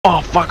Oh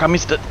fuck, I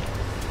missed it.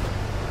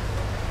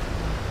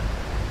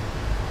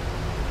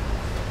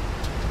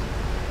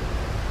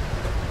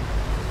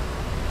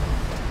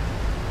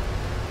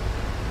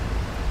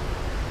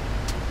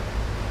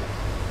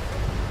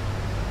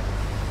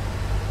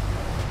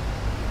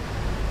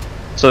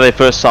 So their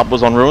first sub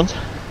was on ruins?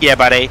 Yeah,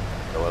 buddy.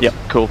 Yep,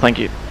 cool, thank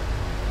you.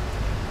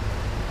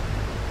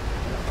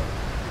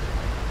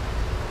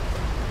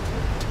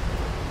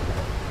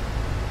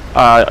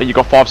 You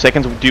got 5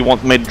 seconds. Do you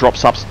want me to drop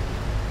subs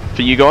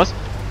for you guys?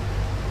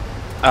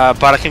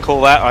 But I can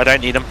call that. I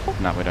don't need them.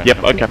 No, we don't.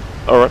 Yep, okay.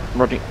 Alright,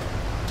 Rodney.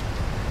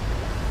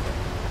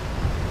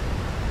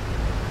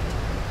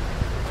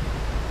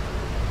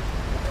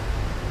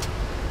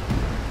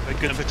 The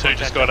good for 2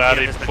 just got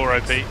added before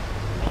OP.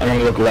 I'm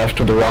gonna look left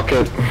of the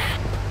rocket.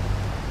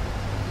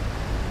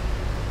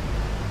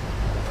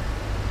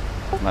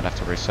 Might have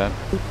to reset.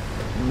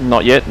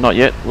 Not yet, not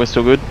yet. We're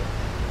still good.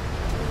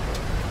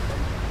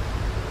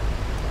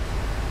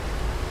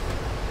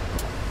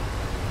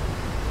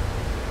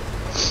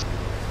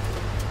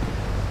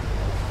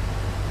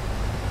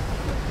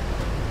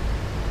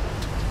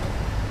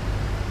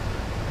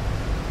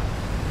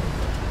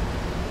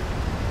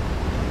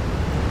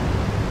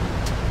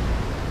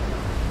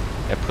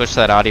 Yeah, push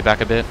that Artie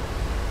back a bit.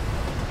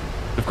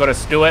 We've got a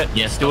Stewart.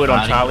 Yes, Stewart on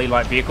Artie. Charlie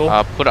light vehicle.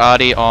 Put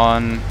Artie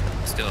on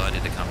Still I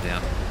need to come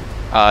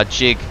down.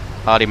 Jig.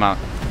 Artie mark.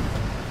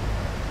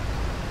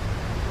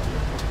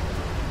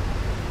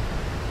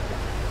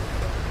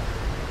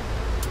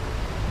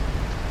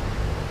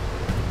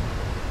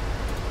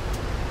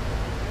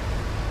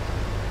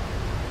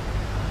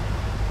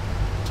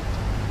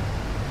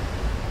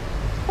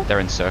 They're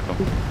in circle.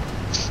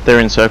 They're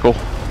in circle.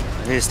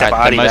 I need to step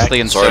Right, Artie they're mostly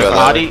back. in Sorry circle.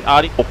 about that.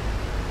 Artie.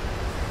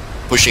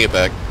 Pushing it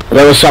back.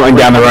 There was something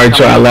down the road,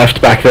 so I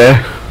left back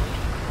there.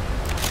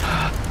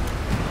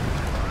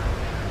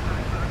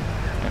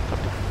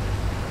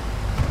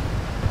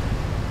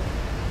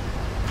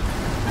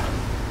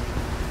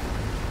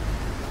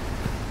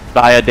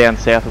 They are down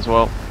south as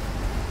well.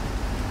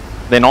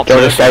 They're not. Do you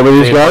want to stay with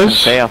these they're fucking guys?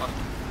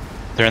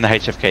 South. They're in the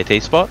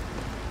HFKT spot?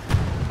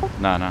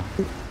 No, no.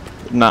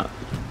 Nah.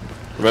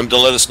 Remember to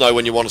let us know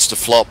when you want us to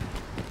flop.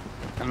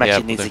 I'm actually Yeah,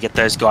 need but- to get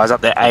those guys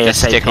up there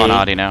Just stick on ASAP.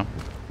 Artie now.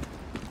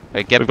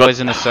 Okay, get We've got- boys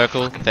in a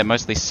circle. They're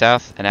mostly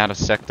south and out of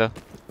sector.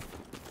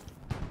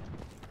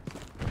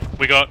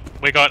 We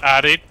got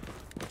added.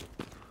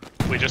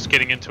 We're just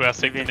getting into our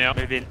sector now.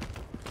 Move in.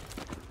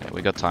 Yeah,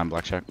 we got time,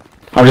 Blackshark.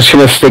 I'm just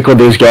gonna stick with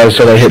these guys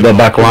so they hit their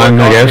back line,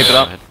 I guess. Keep it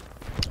up.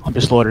 I'm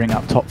just loitering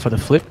up top for the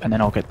flip, and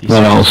then I'll get this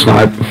Then I'll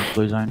snipe.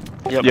 blue zone.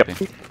 Yep.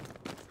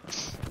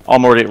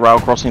 I'm already at rail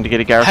crossing to get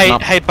a garrison Hey,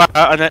 up. hey,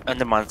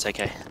 never mind, it's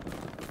okay.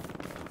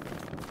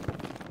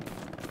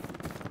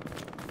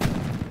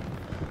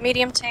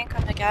 Medium tank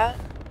on the gat.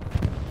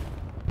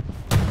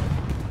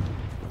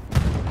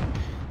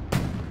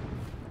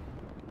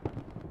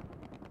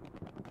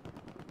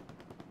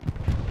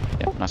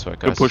 Yeah, nice work,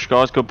 guys. Good push,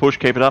 guys. Good push.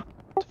 Keep it up.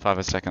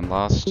 5 second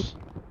last.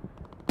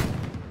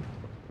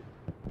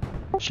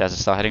 Shaz,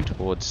 start heading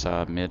towards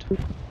mid.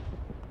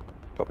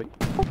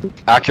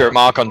 Accurate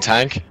mark on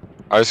tank.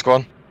 O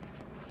squad.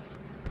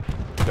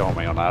 Go on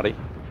me on Artie.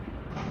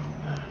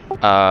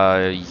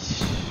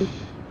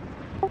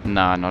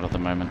 Nah, not at the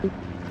moment.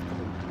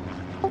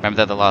 Remember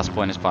that the last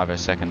point is 5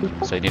 second,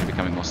 so you need to be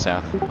coming more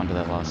south onto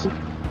that last.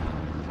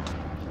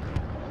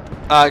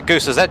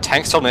 Goose, is that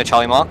tank still near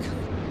Charlie Mark?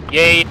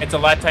 Yeah, it's a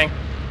light tank.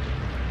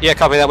 Yeah,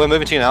 copy that. We're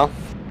moving to you now.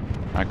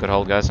 Alright, good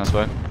hold, guys. Nice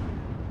work.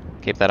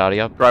 Keep that Artie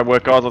up. Great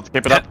work, guys. Let's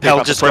keep it up. Keep Hell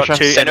up the just got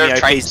pressure. 2 Center of enemy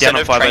train, OPs down center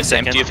on of 5 train's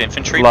empty seconds. of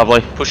infantry.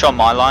 Lovely. Push on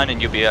my line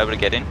and you'll be able to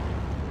get in.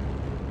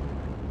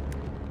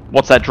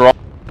 What's that drop?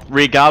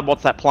 Rear guard.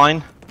 What's that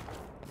plane?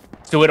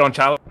 Stewart on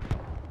Charlie.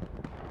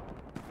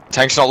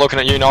 Tank's not looking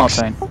at you, Nox.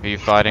 Same. Are you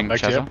fighting, Back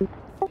to Chazza?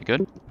 You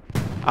good?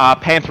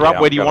 Panther up.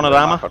 Where do you want it,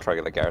 armor? I'll try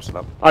to get the garrison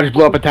up. I just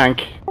blew up a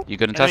tank. You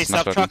good in Enemy test? Nice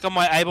sub work. truck on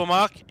my able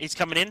mark. He's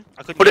coming in.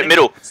 I couldn't Put get it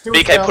middle.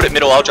 BK, put it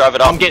middle. I'll drive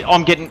it up. I'm getting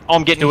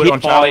Do it on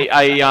hit by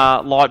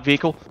a light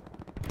vehicle.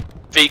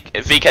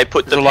 VK,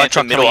 put the There's a light Panther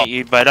truck middle coming up. at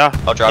you, Vader.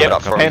 I'll drive it Yep.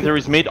 up for him. Panther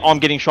is mid. I'm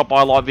getting shot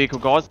by a light vehicle,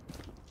 guys.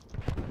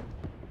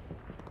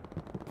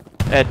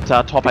 At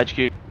top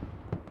HQ.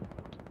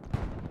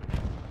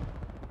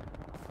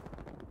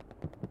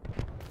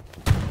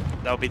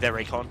 That'll be their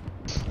recon.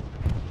 Do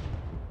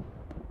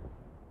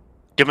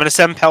you want me to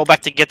send Pell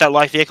back to get that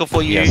light vehicle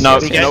for you? Yes, No,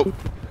 yes, VK? nope.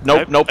 No,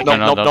 Nope. not Keep that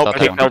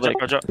held.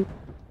 Roger.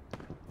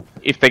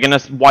 If they're gonna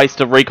waste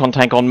a recon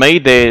tank on me,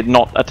 they're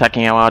not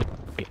attacking our Artie.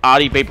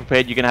 Artie, be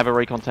prepared. You're gonna have a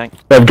recon tank.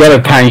 They've got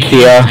a tank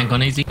here, Tank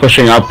on easy.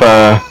 pushing up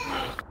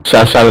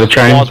south side of the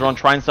train. Guys are on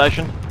train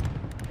station.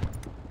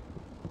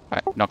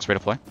 Alright, Nox, ready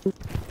to play.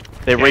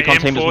 Their recon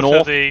team is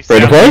north. Ready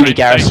to play? Enemy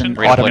garrison,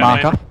 Ready to item play.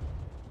 marker.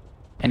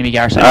 Enemy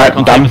garrison. Alright,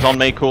 Recon done. team is on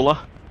me, cooler.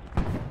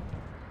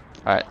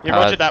 Alright, Yeah,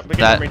 roger that. We're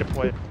getting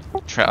redeployed.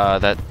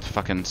 that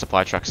fucking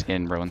supply truck's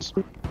in ruins.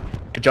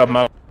 Good job,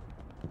 Mo.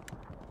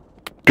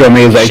 Do you want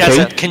me as Shazza,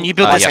 AT? can you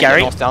build Uh, this, yeah.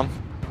 Gary? North down.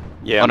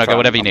 Yeah. Oh I'm no, go trying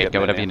whatever you to need, get go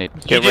there whatever now. you need.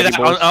 You do ready, that.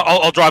 boys.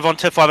 I'll drive on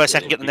to 5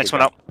 second, get the next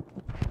one up.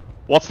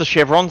 What's the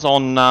chevrons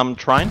on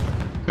train?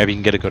 Maybe you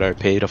can get a good OP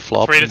to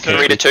flop. 3 to 2.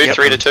 3 to 2,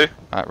 3 to 2.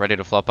 Alright, ready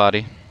to flop,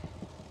 Artie.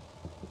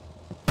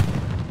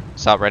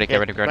 Start ready, get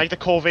ready, get ready. Make the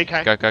call,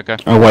 VK. Go, go, go.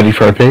 I'm waiting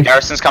for a peek.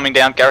 Garrison's coming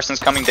down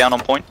on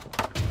point.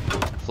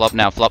 Flop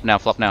now, flop now,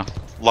 flop now.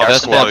 Garrison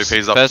First flops,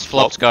 OP's up. first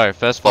flops go,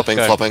 first flops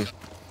go. Flopping.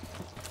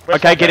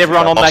 Okay, get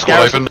everyone on that Squad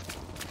garrison.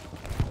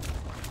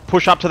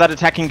 Push up to that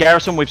attacking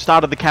garrison. We've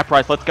started the cap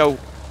race. Let's go.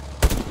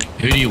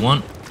 Who do you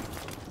want?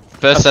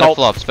 First set of Assault.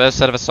 flops, first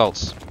set of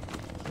assaults.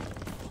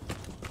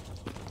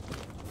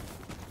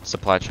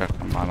 Supply truck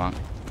on my mark.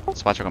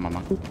 Supply truck on my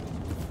mark.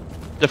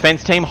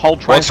 Defense team, hold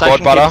train What squad,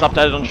 station. Keep us butter?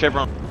 updated on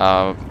chevron.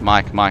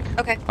 Mike.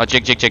 Okay. Oh,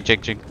 jig.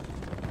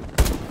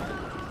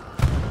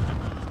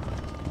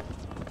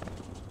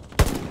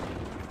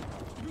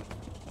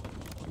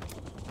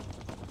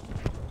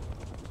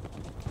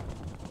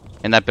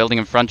 In that building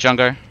in front,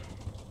 Jungo.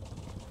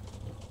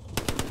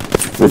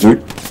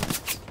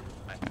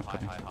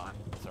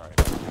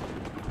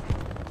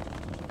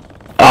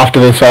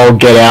 After this, I'll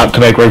get out to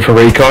make room for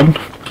recon.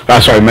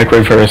 Make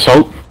room for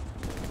assault.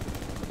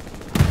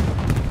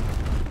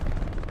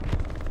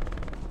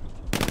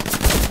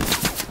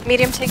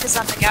 Medium tank is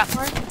on the gap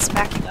mark. It's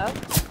backing up.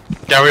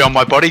 Gary on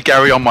my body.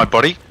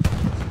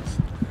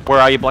 Where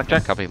are you,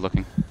 Blackjack? Copy,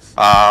 looking.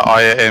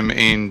 I am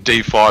in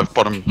D5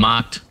 bottom.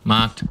 Marked.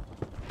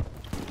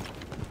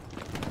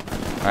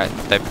 Alright,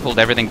 they've pulled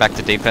everything back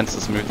to defense.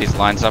 Let's move these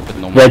lines up with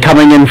normal. They're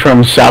coming in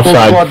from south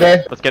side.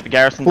 Let's get the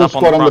garrisons up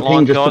on the front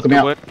lines, guys.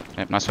 Good work.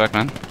 Yep, nice work,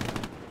 man.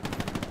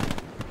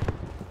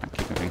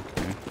 Keep moving.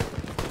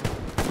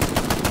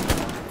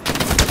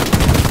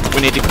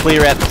 We need to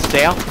clear out the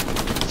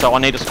south, so I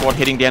need a squad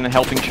heading down and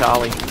helping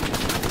Charlie.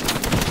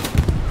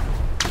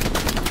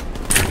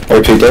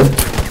 OP dead.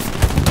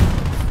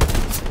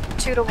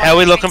 2 to 1. How are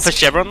we looking for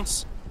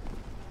chevrons?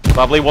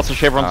 Lovely. What's the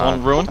chevrons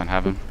on ruin? Don't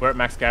have them. We're at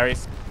max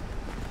Gary's.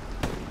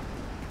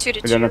 2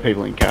 to 2. We don't have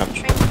people in cap.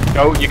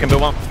 Go, you can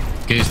build one.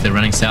 Goose, they're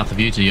running south of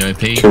you to the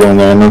OP. Two on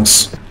there,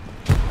 Nux.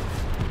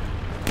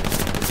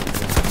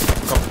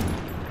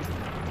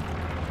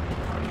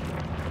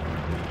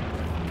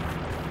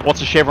 What's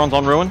the chevrons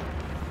on ruin?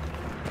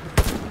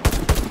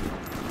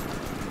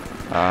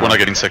 We're not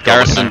getting sick.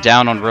 Garrison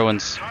down on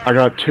ruins. I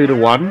got 2 to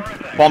 1.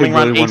 Bombing Two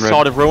run blue, east one side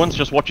red. of ruins.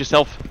 Just watch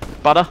yourself,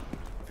 Butter.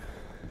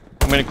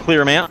 I'm gonna clear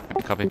them out.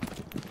 Copy.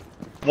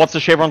 What's the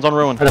chevrons on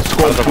ruin?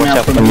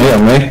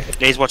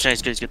 He's watching,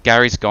 he's good.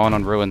 Gary's gone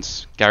on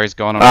ruins. There's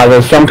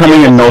some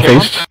coming in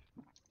northeast.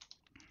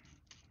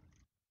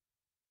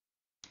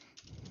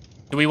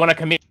 Do we want to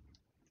commit?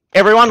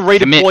 Everyone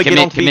redeploy, get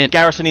onto the commit.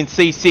 garrison in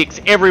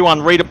C6. Everyone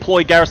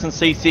redeploy garrison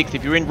C6.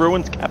 If you're in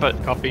ruins, cap it.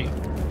 Copy.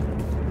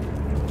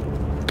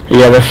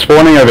 Yeah, they're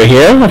spawning over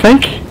here, I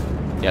think.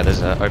 Yeah,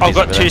 there's a OPs I've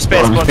got over 2 there.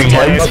 spare spots in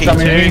Got my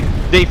something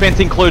OP2. Defense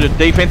included.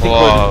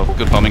 Whoa,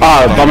 good bombing.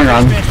 Bombing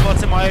run. Spare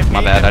spots in my OP.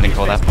 My bad, I didn't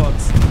call that.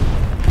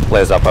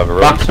 Flares up over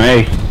Fuck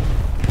me.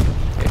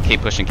 Yeah,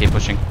 keep pushing.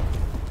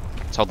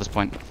 Let's hold this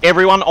point.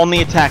 Everyone on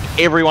the attack.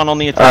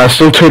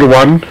 Still 2 to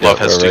 1. Love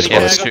has 2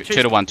 Yeah, spots. it's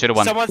 2 to 1.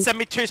 Someone send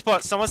me 2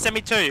 spots. Someone send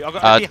me 2. I've got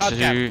OP hard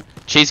cap. To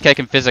Cheesecake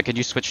and Fizzer, can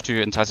you switch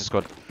to Enticer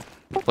squad?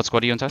 What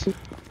squad are you, Enticer?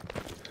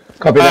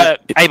 Copy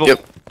that. Able.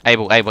 Yep.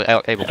 Able.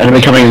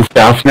 Enemy coming in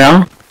south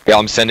now. Yeah,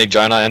 I'm sending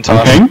Jonah and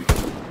On Tyler. ping.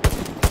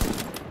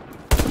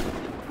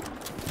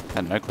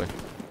 Had no clue.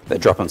 They're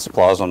dropping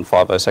supplies on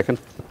 502nd.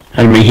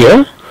 Enemy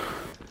here.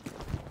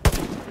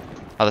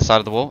 Other side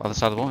of the wall,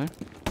 yeah.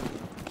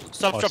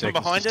 Stop dropping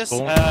behind us.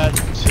 I'm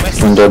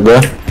West. dead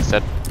there. He's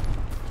dead.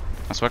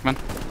 Nice work, man.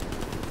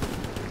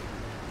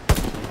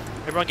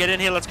 Everyone get in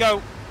here, let's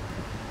go.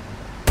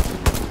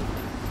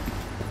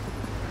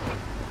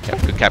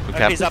 Good cap.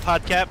 OP's up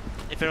hard cap.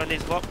 If anyone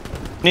needs block.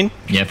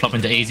 Yeah, flop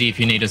into easy if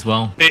you need as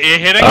well. You're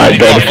hitting? Alright,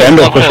 go defend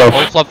or push All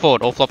off. flop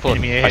forward.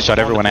 I shot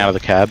everyone out of the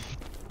cab.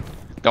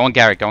 Go on,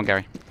 Gary.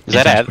 Is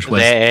that Yeah, push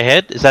west. their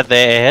airhead? Is that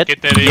their airhead?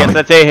 Get that in. Yes,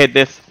 that's airhead.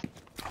 This.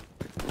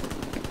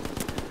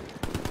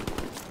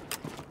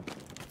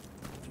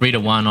 3 to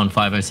 1 on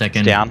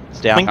 502nd. It's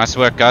down. Nice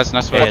work, guys.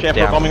 Nice work. Watch out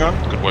for a bombing run.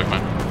 Good work,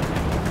 man.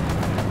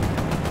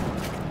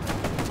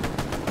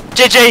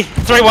 GG.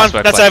 3-1. Nice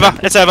work, That's Black over.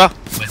 man. It's over.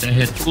 Where's their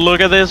hit?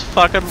 Look at this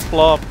fucking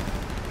flop.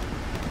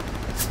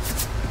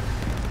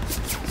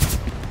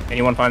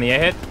 Anyone find the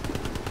airhead?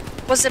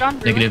 Was it on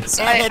Negative. ruins?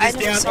 Airhead I is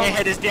never down. saw it.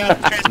 Airhead is down.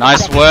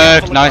 Nice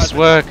work. Nice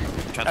work.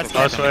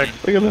 Nice work.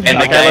 End the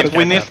Okay, game. let's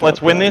win this.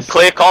 Let's win this.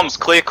 Clear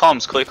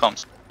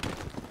comms.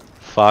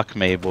 Fuck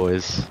me,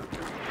 boys.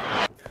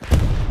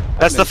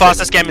 That's the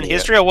fastest game in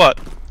history, or what?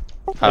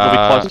 It'll be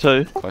close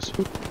too. Close.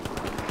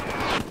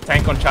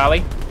 Tank on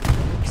Charlie.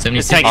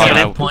 76 tank on coming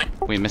that in. point.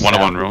 We missed 1-1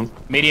 out. rule.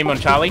 Medium on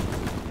Charlie.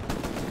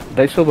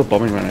 They still have a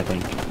bombing run, I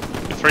think.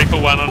 3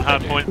 for 1 on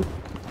hard point.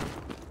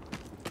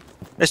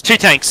 There's 2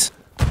 tanks.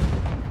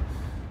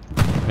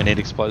 We need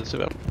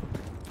explosive.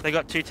 They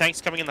got 2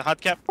 tanks coming in the hard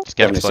cap. Just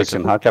get 76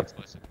 in explosive. hard cap.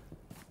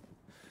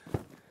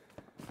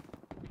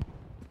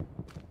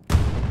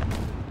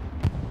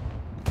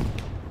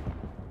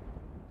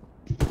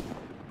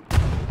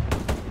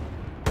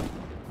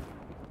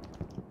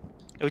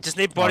 We just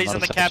need bodies not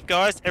in a the cap,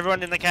 guys.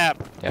 Everyone in the cap.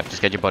 Yeah,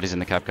 just get your bodies in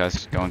the cap,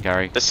 guys. Go on,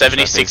 Gary. The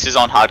 76 is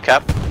on hard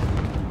cap.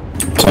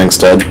 Tank's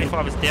dead.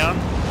 25 is down.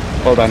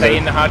 Well done, Stay dude.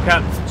 in the hard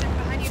cap.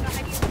 Behind you,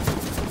 behind you.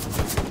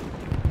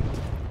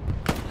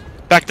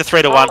 Back to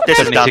 3 to 1. This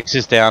is done. 76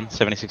 is down.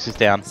 76 is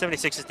down.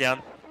 76 is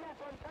down.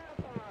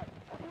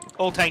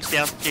 All tanks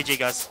down. GG,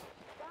 guys.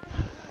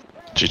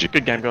 GG.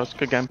 Good game, guys.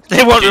 Good game.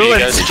 They want GG,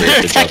 ruins. guys. They're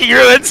attacking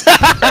ruins.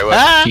 Great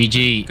work.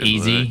 GG,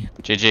 easy.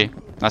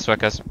 GG. Nice work,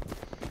 guys.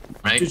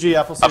 Right? GG,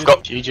 Appleseed. I've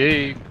got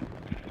GG.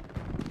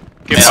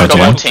 Man, I've got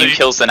more team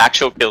kills than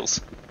actual kills.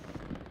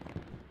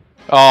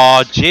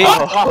 Oh, gee.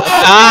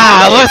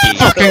 Ah, let's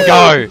fucking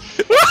go!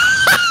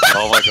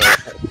 Oh my god.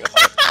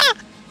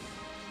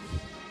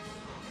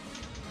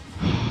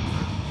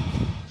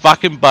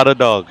 Fucking butter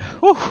dog.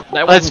 Whew.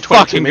 That Let's wasn't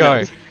 22 fucking go.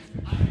 minutes.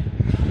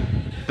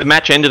 The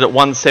match ended at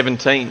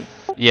 1:17.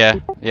 Yeah,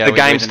 yeah. The we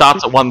game didn't-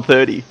 starts at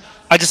 1:30.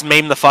 I just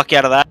memed the fuck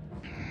out of that.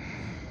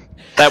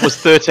 That was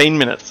 13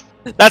 minutes.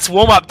 That's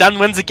warm up done.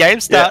 When's the game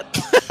start?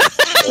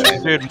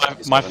 Dude,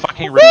 my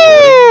fucking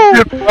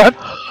recording.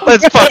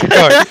 Let's fucking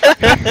go!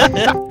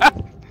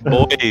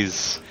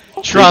 Boys.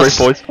 Trust,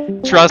 Debrief,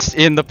 boys. trust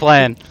in the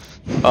plan.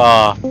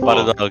 Oh,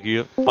 butter dog,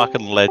 you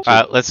fucking legend.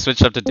 Alright, let's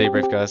switch up to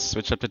debrief, guys.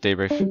 Switch up to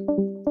debrief.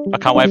 I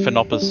can't wait for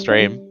Noppa's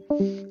stream.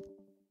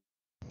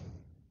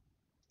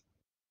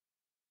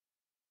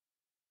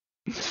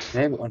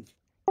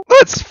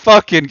 Let's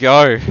fucking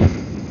go!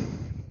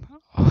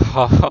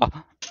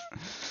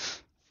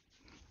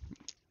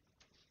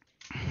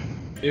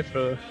 If,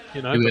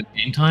 you know. Do we have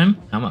game time?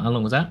 How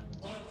long was that?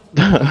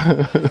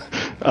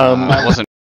 It wasn't